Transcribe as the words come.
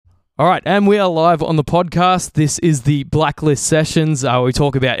All right, and we are live on the podcast. This is the Blacklist sessions. We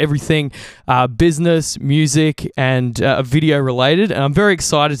talk about everything business, music, and video related. And I'm very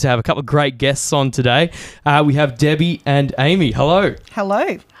excited to have a couple of great guests on today. We have Debbie and Amy. Hello.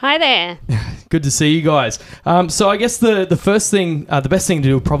 Hello. Hi there. Good to see you guys. So I guess the first thing, the best thing to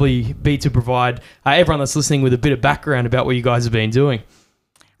do would probably be to provide everyone that's listening with a bit of background about what you guys have been doing.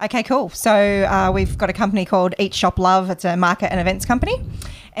 Okay, cool. So we've got a company called Eat, Shop, Love. It's a market and events company.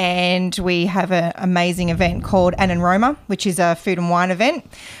 And we have an amazing event called Ann and Roma, which is a food and wine event,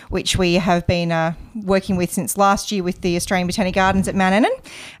 which we have been working with since last year with the Australian Botanic Gardens at Mount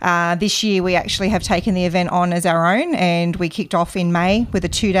Annan. This year we actually have taken the event on as our own, and we kicked off in May with a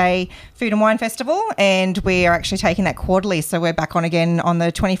 2-day food and wine festival, and we are actually taking that quarterly. So we're back on again on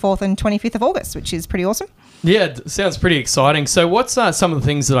the 24th and 25th of August, which is pretty awesome. Yeah, it sounds pretty exciting. So what's some of the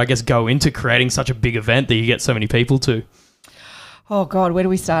things that I guess go into creating such a big event that you get so many people to? Oh, God, where do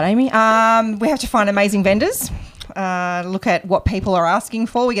we start, Amy? We have to find amazing vendors, look at what people are asking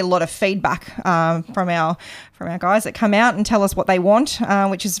for. We get a lot of feedback from our guys that come out and tell us what they want,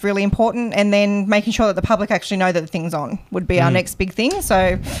 which is really important. And then making sure that the public actually know that the thing's on would be our next big thing.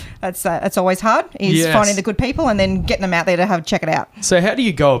 So that's always hard, is finding the good people and then getting them out there to check it out. So how do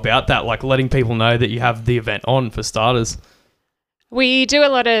you go about that, like letting people know that you have the event on, for starters? We do a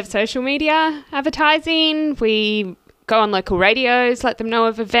lot of social media advertising. We go on local radios, let them know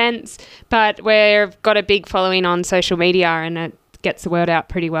of events, but we've got a big following on social media and it gets the word out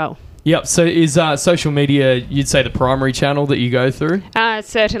pretty well. Yep. So is social media, you'd say, the primary channel that you go through?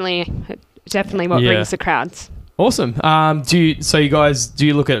 Certainly. Definitely what brings the crowds. Awesome. Do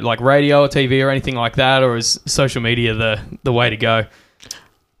you look at like radio or TV or anything like that, or is social media the way to go?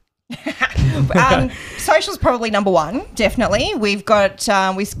 Social's probably number one, definitely. We've got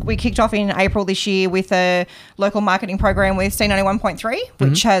we kicked off in April this year with a local marketing program with C91.3,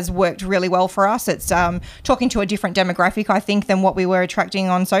 which has worked really well for us. It's talking to a different demographic, I think, than what we were attracting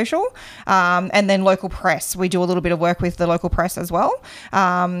on social. And then local press. We do a little bit of work with the local press as well.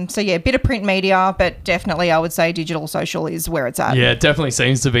 So yeah, a bit of print media, but definitely I would say digital social is where it's at. Yeah, it definitely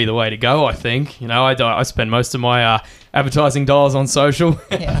seems to be the way to go, I think. You know, I spend most of my advertising dollars on social.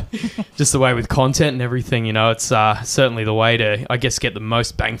 Yeah. Just the way with content and everything, you know, it's certainly the way to, I guess, get the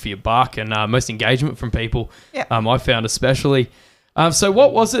most bang for your buck and most engagement from people. Yeah. I found especially. So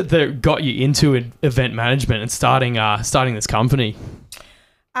what was it that got you into event management and starting this company?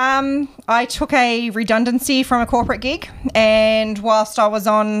 I took a redundancy from a corporate gig, and whilst I was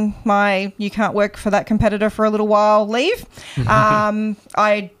on my you can't work for that competitor for a little while leave,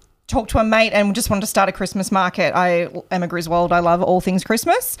 I talked to a mate and just wanted to start a Christmas market. I am a Griswold. I love all things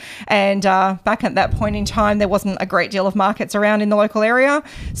Christmas. And back at that point in time, there wasn't a great deal of markets around in the local area.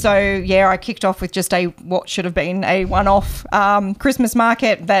 So, yeah, I kicked off with just what should have been a one-off Christmas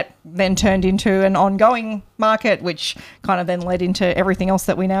market that then turned into an ongoing market, which kind of then led into everything else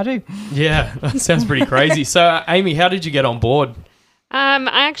that we now do. Yeah, that sounds pretty crazy. So, Amy, how did you get on board?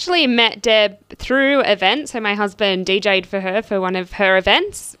 I actually met Deb through events. So my husband DJ'd for her for one of her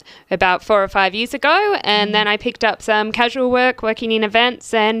events about 4 or 5 years ago. And then I picked up some casual work working in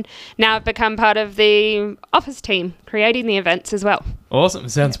events, and now I've become part of the office team creating the events as well. Awesome.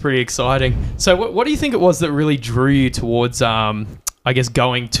 Sounds pretty exciting. So what do you think it was that really drew you towards, I guess,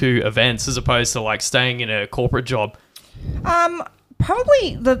 going to events as opposed to like staying in a corporate job?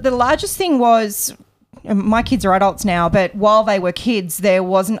 Probably the largest thing was, my kids are adults now, but while they were kids, there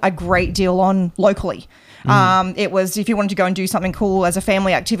wasn't a great deal on locally. It was, if you wanted to go and do something cool as a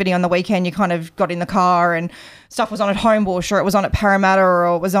family activity on the weekend, you kind of got in the car and stuff was on at Homebush, or it was on at Parramatta,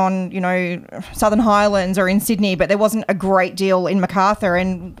 or it was on, Southern Highlands or in Sydney, but there wasn't a great deal in Macarthur,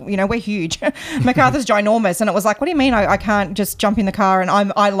 and, we're huge. Macarthur's ginormous, and it was like, what do you mean I can't just jump in the car? And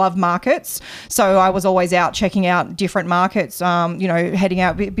I love markets, so I was always out checking out different markets, heading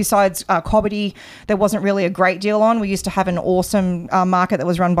out. Besides Cobbitty, there wasn't really a great deal on. We used to have an awesome market that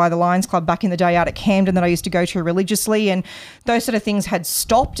was run by the Lions Club back in the day out at Camden that I used to go to religiously, and those sort of things had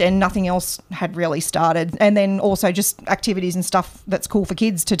stopped and nothing else had really started. And then also just activities and stuff that's cool for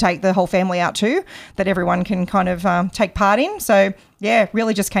kids to take the whole family out to, that everyone can kind of take part in. So yeah,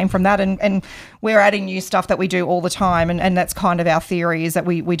 really just came from that, and we're adding new stuff that we do all the time, and that's kind of our theory, is that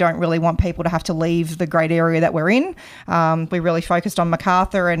we don't really want people to have to leave the great area that we're in. We really focused on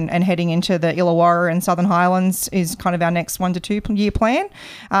Macarthur and heading into the Illawarra and Southern Highlands is kind of our next 1 to 2 year plan,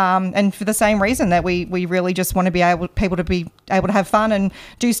 and for the same reason that we really just want to be people to be able to have fun and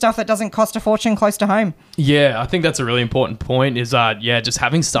do stuff that doesn't cost a fortune close to home. Yeah, I think that's a really important point, is just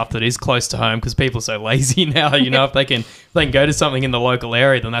having stuff that is close to home, because people are so lazy now. If they can go to something in the local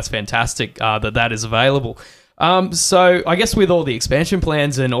area, then that's fantastic that is available. So I guess with all the expansion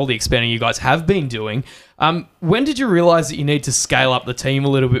plans and all the expanding you guys have been doing, when did you realize that you need to scale up the team a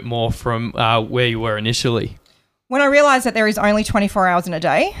little bit more from where you were initially? When I realised that there is only 24 hours in a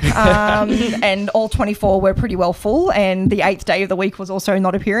day, and all 24 were pretty well full, and the 8th day of the week was also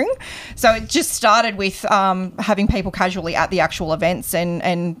not appearing. So it just started with having people casually at the actual events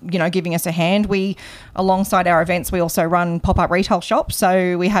and giving us a hand. We, alongside our events, we also run pop-up retail shops.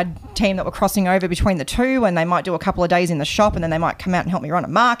 So we had a team that were crossing over between the two, and they might do a couple of days in the shop, and then they might come out and help me run a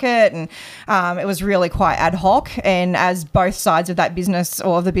market. And it was really quite ad hoc. And as both sides of that business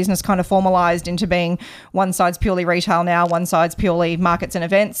or the business kind of formalised into being one side's purely retail now, one side's purely markets and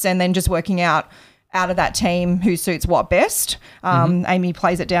events, and then just working out of that team who suits what best. Amy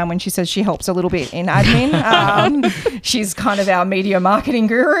plays it down when she says she helps a little bit in admin. She's kind of our media marketing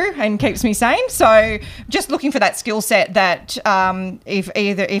guru and keeps me sane. So just looking for that skill set that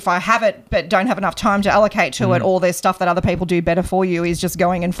if I have it but don't have enough time to allocate to it, or there's stuff that other people do better for you, is just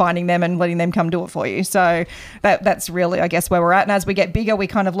going and finding them and letting them come do it for you. So that's really, I guess, where we're at. And as we get bigger, we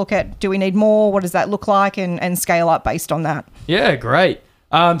kind of look at, do we need more? What does that look like? And scale up based on that. Yeah, great.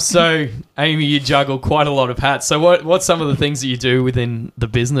 So, Amy, you juggle quite a lot of hats. So what's some of the things that you do within the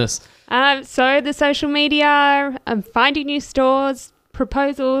business? So the social media, finding new stores,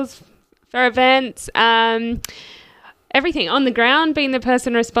 proposals for events, everything on the ground, being the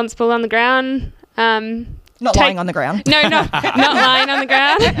person responsible on the ground. Not lying on the ground. No, not lying on the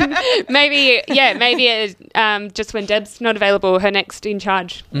ground. maybe just when Deb's not available, her next in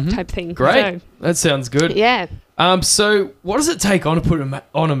charge type thing. Great. So, that sounds good. Yeah. So what does it take on to put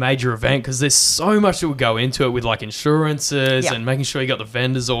on a major event? Because there's so much that would go into it with like insurances and making sure you got the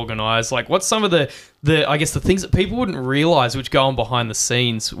vendors organised. Like, what's some of the I guess the things that people wouldn't realise which go on behind the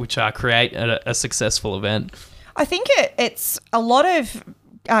scenes, which create a successful event? I think it's a lot of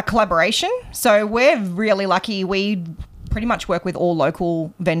collaboration. So we're really lucky. We pretty much work with all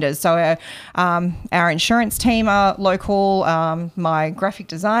local vendors. So our insurance team are local. My graphic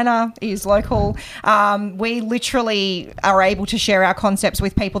designer is local. We literally are able to share our concepts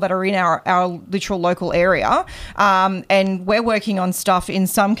with people that are in our literal local area. And we're working on stuff in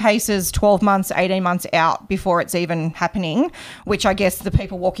some cases 12 months, 18 months out before it's even happening, which I guess the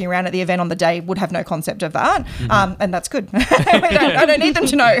people walking around at the event on the day would have no concept of that. And that's good. I don't need them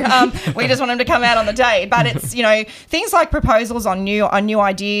to know. We just want them to come out on the day. But it's, things like proposals on new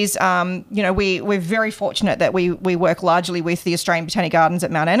ideas. We're very fortunate that we work largely with the Australian Botanic Gardens at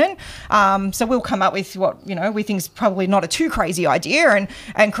Mount Annan. So we'll come up with what we think is probably not a too crazy idea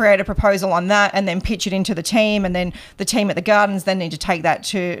and create a proposal on that, and then pitch it into the team, and then the team at the gardens then need to take that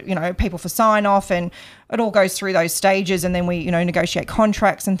to people for sign off, and it all goes through those stages, and then we negotiate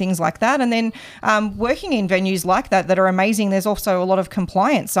contracts and things like that. And then working in venues like that are amazing, there's also a lot of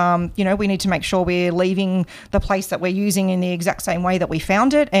compliance. We need to make sure we're leaving the place that we're using in the exact same way that we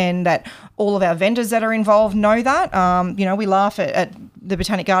found it, and that all of our vendors that are involved know that. We laugh at the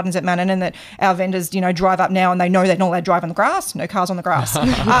Botanic Gardens at Mount Annan that our vendors drive up now and they know they're not allowed to drive on the grass, no cars on the grass.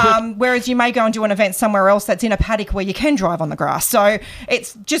 Whereas you may go and do an event somewhere else that's in a paddock where you can drive on the grass. So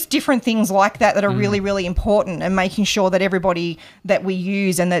it's just different things like that are really, really important, and making sure that everybody that we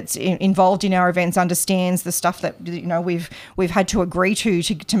use and that's involved in our events understands the stuff that we've had to agree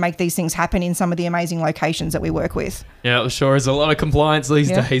to make these things happen in some of the amazing locations that we work with. Yeah, it sure is a lot of compliance these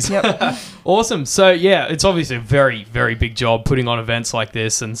days. Yep. Awesome. So yeah, it's obviously a very, very big job putting on events like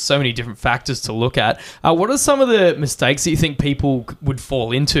this, and so many different factors to look at. What are some of the mistakes that you think people would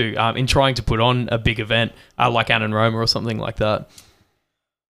fall into in trying to put on a big event like Annan Roma or something like that?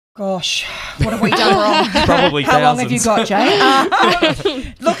 Gosh, what have we done wrong? Probably How long thousands. have you got,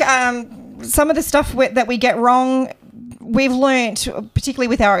 Jay? Look, some of the stuff that we get wrong, we've learnt, particularly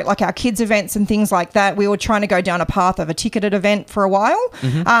with our kids events and things like that, we were trying to go down a path of a ticketed event for a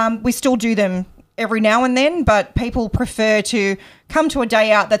while. We still do them every now and then, but people prefer to come to a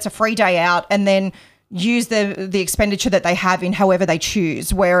day out that's a free day out and then use the expenditure that they have in however they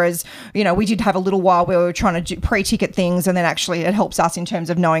choose. Whereas, we did have a little while where we were trying to do pre-ticket things, and then actually it helps us in terms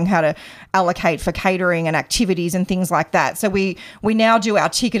of knowing how to allocate for catering and activities and things like that. So we now do our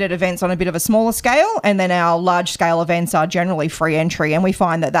ticketed events on a bit of a smaller scale, and then our large scale events are generally free entry, and we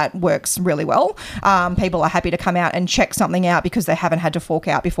find that works really well. People are happy to come out and check something out because they haven't had to fork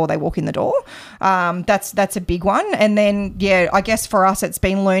out before they walk in the door. That's a big one. And then, I guess for us it's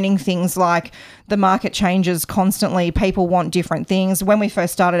been learning things like the market changes constantly. People want different things. When we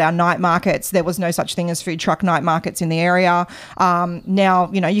first started our night markets, there was no such thing as food truck night markets in the area.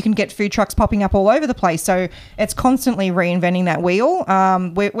 Now, you can get food trucks popping up all over the place. So it's constantly reinventing that wheel.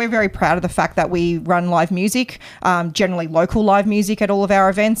 We're very proud of the fact that we run live music, generally local live music at all of our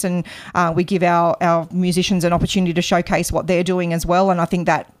events, and we give our musicians an opportunity to showcase what they're doing as well. And I think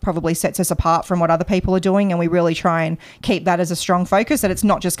that probably sets us apart from what other people are doing, and we really try and keep that as a strong focus, that it's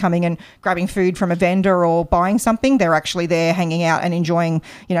not just coming and grabbing food from a vendor or buying something. They're actually there hanging out and enjoying,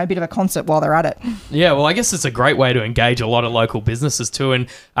 a bit of a concert while they're at it. Yeah, well, I guess it's a great way to engage a lot of local businesses too, and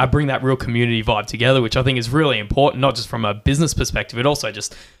bring that real community vibe together, which I think is really important, not just from a business perspective, but also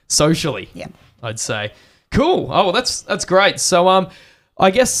just socially. Yeah, I'd say. Cool. Oh, well, that's great. So,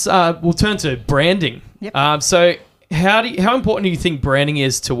 I guess we'll turn to branding. Yep. So, how important do you think branding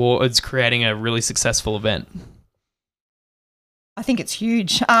is towards creating a really successful event? I think it's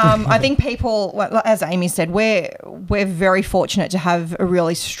huge. I think people, as Amy said, we're very fortunate to have a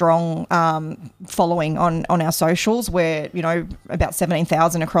really strong following on our socials. We're about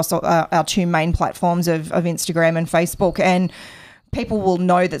 17,000 across our two main platforms of Instagram and Facebook, and people will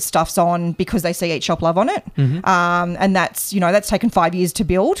know that stuff's on because they see Eat Shop Love on it. Mm-hmm. And that's taken 5 years to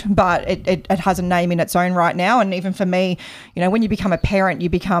build, but it has a name in its own right now. And even for me, when you become a parent, you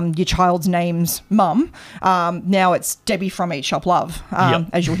become your child's name's mum. Now it's Debbie from Eat Shop Love,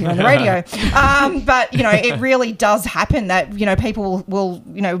 as you'll hear on the radio. But, it really does happen that, people will,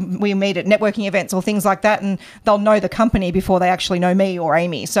 we meet at networking events or things like that, and they'll know the company before they actually know me or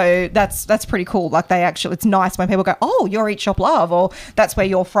Amy. So that's pretty cool. Like it's nice when people go, oh, you're Eat Shop Love, or that's where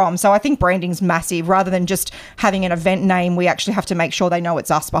you're from. So I think branding's massive. Rather than just having an event name, we actually have to make sure they know it's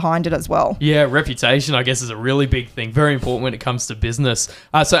us behind it as well. Yeah, reputation, I guess, is a really big thing. Very important when it comes to business.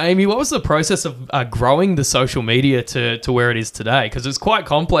 So Amy, what was the process of growing the social media to where it is today? Because it's quite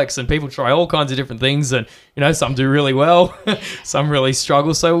complex and people try all kinds of different things, and some do really well, some really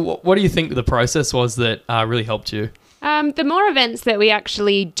struggle. So what do you think the process was that really helped you? The more events that we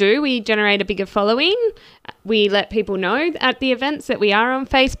actually do, we generate a bigger following. We let people know at the events that we are on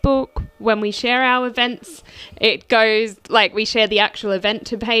Facebook. When we share our events, it goes we share the actual event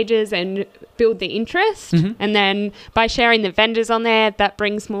to pages and build the interest. Mm-hmm. And then by sharing the vendors on there, that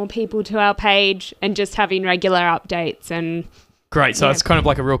brings more people to our page, and just having regular updates. And great. So it's kind of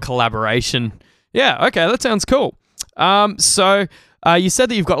like a real collaboration. Yeah. Okay. That sounds cool. So you said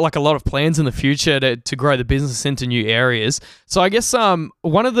that you've got a lot of plans in the future to grow the business into new areas. So I guess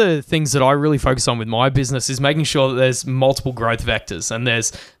one of the things that I really focus on with my business is making sure that there's multiple growth vectors, and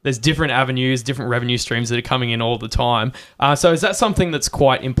there's different avenues, different revenue streams that are coming in all the time. So is that something that's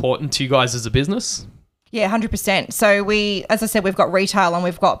quite important to you guys as a business? Yeah, 100%. So as I said, we've got retail and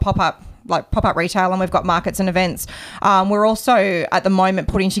we've got pop-up retail, and we've got markets and events. We're also at the moment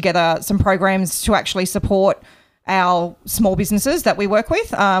putting together some programs to actually support our small businesses that we work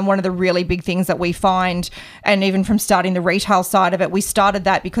with. One of the really big things that we find, and even from starting the retail side of it, we started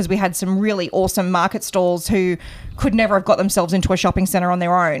that because we had some really awesome market stalls who could never have got themselves into a shopping centre on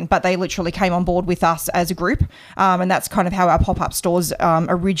their own, but they literally came on board with us as a group. And that's kind of how our pop-up stores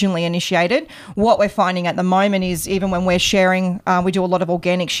originally initiated. What we're finding at the moment is, even when we're sharing, we do a lot of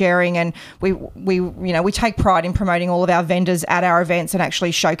organic sharing, and we take pride in promoting all of our vendors at our events and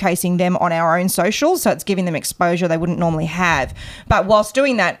actually showcasing them on our own socials. So it's giving them exposure they wouldn't normally have. But whilst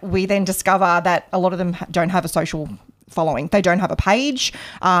doing that, we then discover that a lot of them don't have a social following. They don't have a page.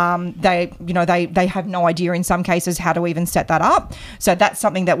 They have no idea in some cases how to even set that up. So that's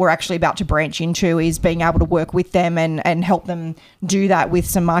something that we're actually about to branch into, is being able to work with them and help them do that with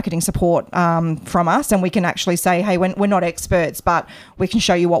some marketing support from us. And we can actually say, hey, we're not experts, but we can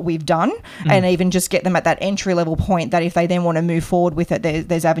show you what we've done, and even just get them at that entry level point that if they then want to move forward with it,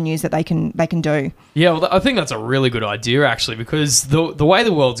 there's avenues that they can do. Yeah, well, I think that's a really good idea actually, because the way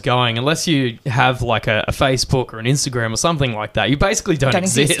the world's going, unless you have a Facebook or an Instagram or something like that, you basically don't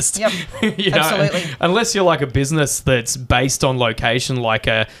exist. Yep. Absolutely. Unless you're a business that's based on location,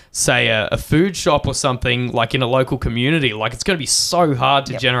 say a food shop or something, in a local community. It's going to be so hard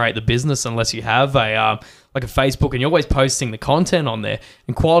to generate the business unless you have a Facebook, and you're always posting the content on there,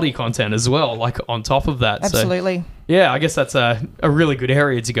 and quality content as well, on top of that. Absolutely. So, yeah, I guess that's a really good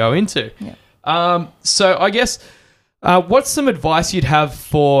area to go into. Yeah. So I guess what's some advice you'd have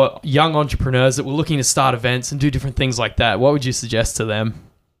for young entrepreneurs that were looking to start events and do different things like that? What would you suggest to them?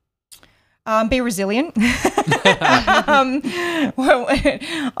 Be resilient. Well,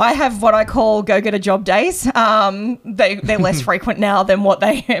 I have what I call go-get-a job days. They're less frequent now than what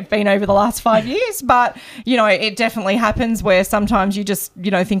they have been over the last 5 years. But, it definitely happens where sometimes you just,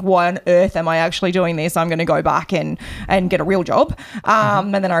 think, why on earth am I actually doing this? I'm going to go back and get a real job.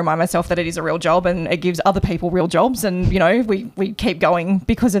 And then I remind myself that it is a real job and it gives other people real jobs. And, we keep going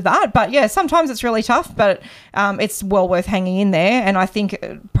because of that. But, yeah, sometimes it's really tough, but it's well worth hanging in there. And I think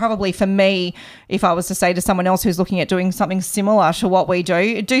probably for me, if I was to say to someone else who's looking at doing something similar to what we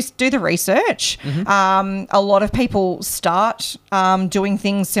do the research. A lot of people start doing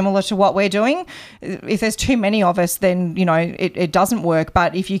things similar to what we're doing. If there's too many of us, then, it doesn't work.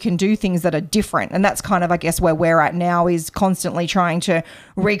 But if you can do things that are different, and that's kind of, I guess, where we're at now, is constantly trying to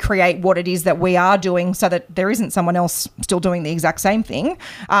recreate what it is that we are doing so that there isn't someone else still doing the exact same thing.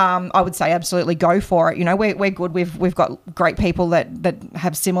 I would say absolutely go for it. We're good. We've got great people that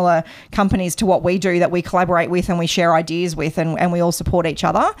have similar companies to what we do, that we collaborate with and we share ideas with, and we all support each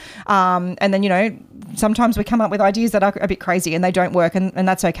other. And then, sometimes we come up with ideas that are a bit crazy and they don't work, and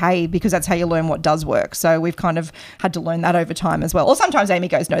that's okay, because that's how you learn what does work. So we've kind of had to learn that over time as well. Or sometimes Amy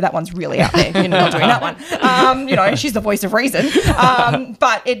goes, no, that one's really out there. You're not doing that one. She's the voice of reason.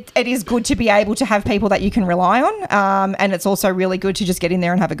 But it is good to be able to have people that you can rely on. And it's also really good to just get in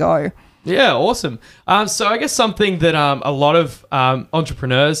there and have a go. Yeah, awesome. So I guess something that a lot of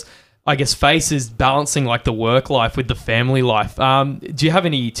entrepreneurs, I guess, face is balancing like the work life with the family life. Do you have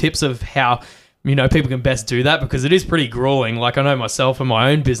any tips of how, people can best do that? Because it is pretty grueling. Like, I know myself in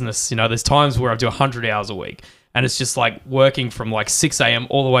my own business, there's times where I do 100 hours a week, and it's just like working from like 6 a.m.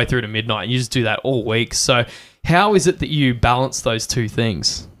 all the way through to midnight. You just do that all week. So how is it that you balance those two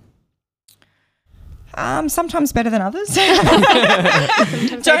things? Sometimes better than others.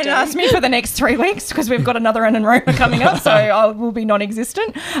 Don't ask me for the next 3 weeks, because we've got another enrollment coming up, so I will be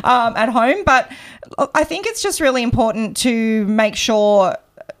non-existent at home. But I think it's just really important to make sure,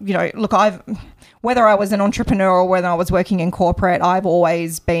 look, whether I was an entrepreneur or whether I was working in corporate, I've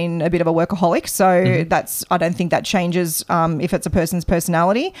always been a bit of a workaholic. So I don't think that changes if it's a person's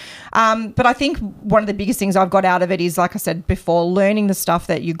personality. But I think one of the biggest things I've got out of it is, like I said before, learning the stuff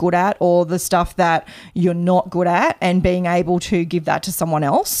that you're good at or the stuff that you're not good at, and being able to give that to someone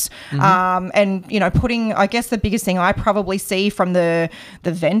else. And, putting, I guess the biggest thing I probably see from the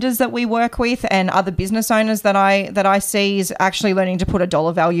vendors that we work with and other business owners that I see is actually learning to put a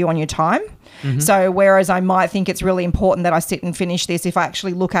dollar value on your time. So whereas I might think it's really important that I sit and finish this, if I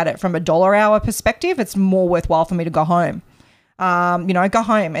actually look at it from a dollar hour perspective, it's more worthwhile for me to go home. Go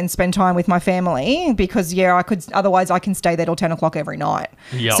home and spend time with my family, because otherwise I can stay there till 10 o'clock every night.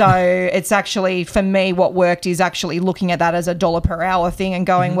 Yep. So it's actually, for me, what worked is actually looking at that as a dollar per hour thing and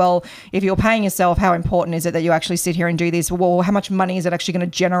going, well, if you're paying yourself, how important is it that you actually sit here and do this? Well, how much money is it actually going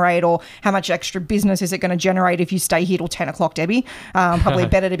to generate, or how much extra business is it going to generate if you stay here till 10 o'clock, Debbie? Probably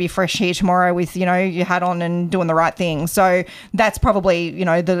better to be fresh here tomorrow with, your hat on and doing the right thing. So that's probably,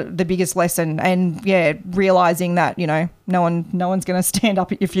 the biggest lesson. And yeah, realizing that, no one's going to stand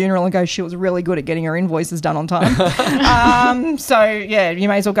up at your funeral and go, she was really good at getting her invoices done on time. So, yeah, you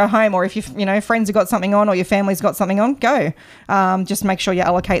may as well go home. Or if friends have got something on, or your family's got something on, go. Just make sure you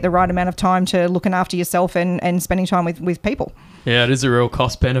allocate the right amount of time to looking after yourself and spending time with people. Yeah, it is a real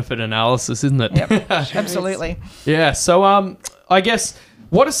cost-benefit analysis, isn't it? Yep, absolutely. Yeah, so I guess,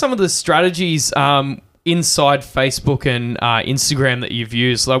 what are some of the strategies inside Facebook and Instagram that you've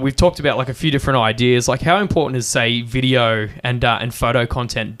used? Like, we've talked about like a few different ideas. Like, how important is, say, video and photo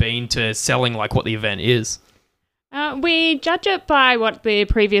content been to selling like what the event is? We judge it by what the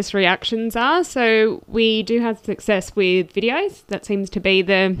previous reactions are. So we do have success with videos. That seems to be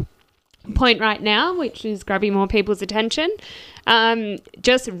the point right now, which is grabbing more people's attention.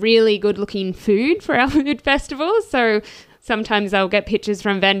 Just really good looking food for our food festival. So sometimes I'll get pictures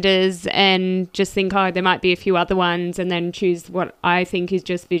from vendors and just think, there might be a few other ones, and then choose what I think is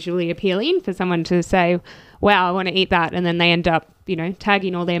just visually appealing for someone to say, wow, I want to eat that. And then they end up,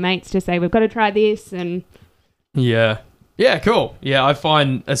 tagging all their mates to say, we've got to try this. And yeah, cool. Yeah, I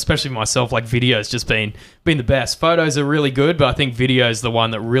find, especially myself, like videos just been the best. Photos are really good, but I think video is the one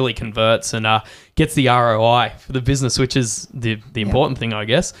that really converts and gets the ROI for the business, which is the important thing, I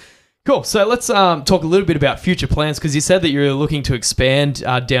guess. Cool. So let's talk a little bit about future plans, because you said that you're looking to expand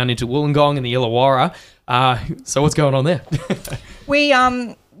down into Wollongong and the Illawarra. So what's going on there?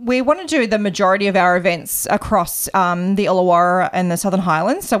 We want to do the majority of our events across the Illawarra and the Southern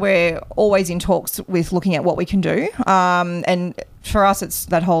Highlands. So we're always in talks with looking at what we can do. And for us, it's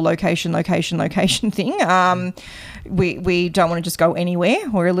that whole location thing. We don't want to just go anywhere.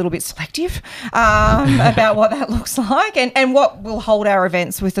 We're a little bit selective about what that looks like and what will hold our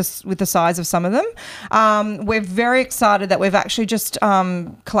events with the size of some of them. We're very excited that we've actually just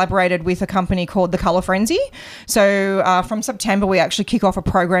collaborated with a company called The Colour Frenzy. So from September, we actually kick off a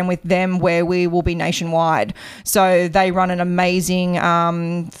program with them where we will be nationwide. So they run an amazing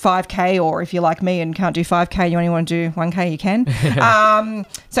 5K, or if you're like me and can't do 5K, you only want to do 1K, you can.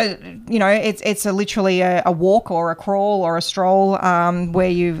 So, you know, it's literally a walk or a crawl or a stroll where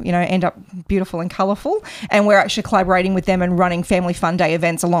you end up beautiful and colourful. And we're actually collaborating with them and running family fun day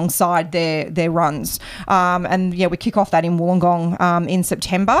events alongside their runs. And yeah, we kick off that in Wollongong in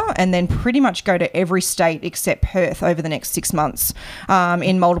September, and then pretty much go to every state except Perth over the next 6 months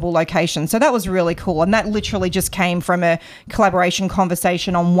in multiple locations. So that was really cool. And that literally just came from a collaboration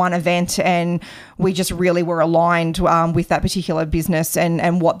conversation on one event, and we just really were aligned with that particular business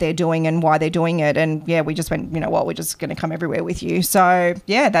and what they're doing and why they're doing it. And yeah, we just went, you know what, we're just going to come everywhere with you. So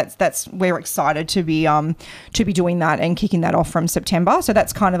yeah, that's we're excited to be doing that and kicking that off from September. So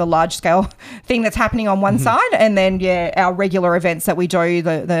that's kind of a large scale thing that's happening on one side, and then yeah, our regular events that we do,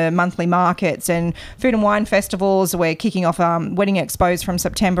 the monthly markets and food and wine festivals. We're kicking off wedding expos from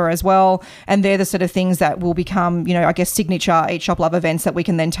September as well, and they're the sort of things that will become, you know, I guess signature Eat Shop Love events that we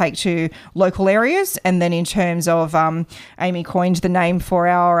can then take to local areas. And then in terms of Amy coined the name for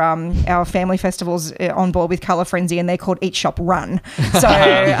our family festivals on board with Colour Frenzy, and they're called Eat Shop Run. So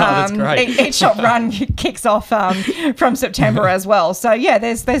Eat Shop Run kicks off from September as well. So yeah,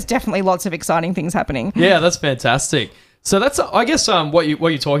 there's definitely lots of exciting things happening. Yeah, that's fantastic. So that's, I guess, what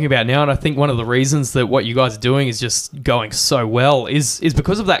you're talking about now, and I think one of the reasons that what you guys are doing is just going so well is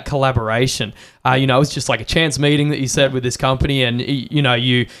because of that collaboration. You know, it's just like a chance meeting that you said with this company, and you know,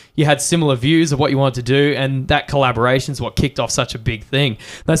 you had similar views of what you wanted to do, and that collaboration is what kicked off such a big thing.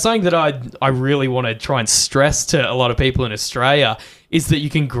 That's something that I really want to try and stress to a lot of people in Australia, is that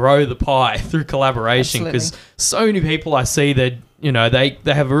you can grow the pie through collaboration, because so many people I see that, you know, they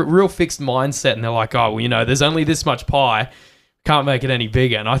have a real fixed mindset, and they're like, oh, well, you know, there's only this much pie, can't make it any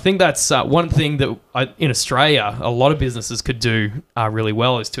bigger. And I think that's one thing that in Australia, a lot of businesses could do really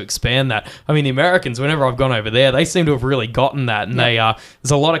well, is to expand that. I mean, the Americans, whenever I've gone over there, they seem to have really gotten that, and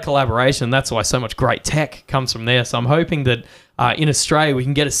there's a lot of collaboration. That's why so much great tech comes from there. So I'm hoping that in Australia, we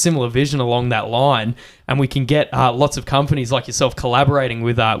can get a similar vision along that line, and we can get lots of companies like yourself collaborating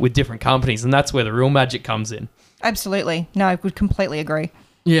with different companies, and that's where the real magic comes in. Absolutely. No, I would completely agree.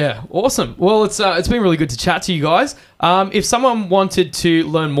 Yeah, awesome. Well, it's been really good to chat to you guys. If someone wanted to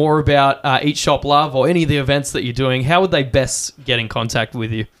learn more about Eat Shop Love or any of the events that you're doing, how would they best get in contact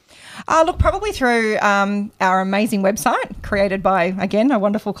with you? Look, probably through our amazing website, created by, again, a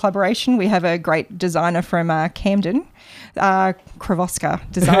wonderful collaboration. We have a great designer from Camden, Kravoska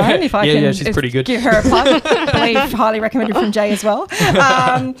Design, if I can she's pretty good. Give her a plug. I believe highly recommended from Jay as well.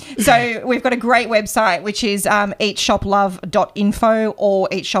 So we've got a great website, which is eatshoplove.info or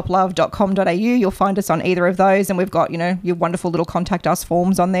eatshoplove.com.au. You'll find us on either of those, and we've got, you know, your wonderful little contact us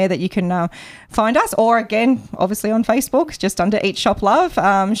forms on there that you can find us, or again, obviously on Facebook, just under Eat Shop Love.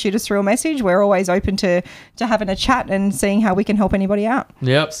 Shoot us through a message. We're always open to having a chat and seeing how we can help anybody out.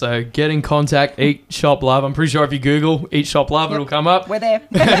 Yep, so get in contact, Eat Shop Love. I'm pretty sure if you Google Eat Shop Love, it'll come up. We're there.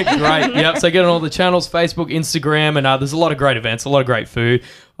 Great. Yep. So get on all the channels, Facebook, Instagram, and there's a lot of great events, a lot of great food.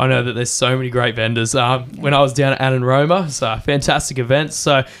 I know that there's so many great vendors. When I was down at Ann & Roma, it's a fantastic event.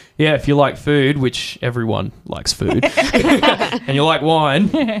 So yeah, if you like food, which everyone likes food, and you like wine,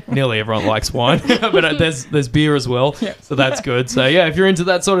 nearly everyone likes wine, but there's beer as well. Yep. So that's good. So yeah, if you're into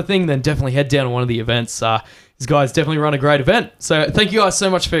that sort of thing, then definitely head down to one of the events. These guys definitely run a great event. So thank you guys so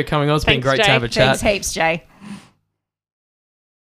much for coming on. It's been great to have a chat. Thanks heaps, Jay.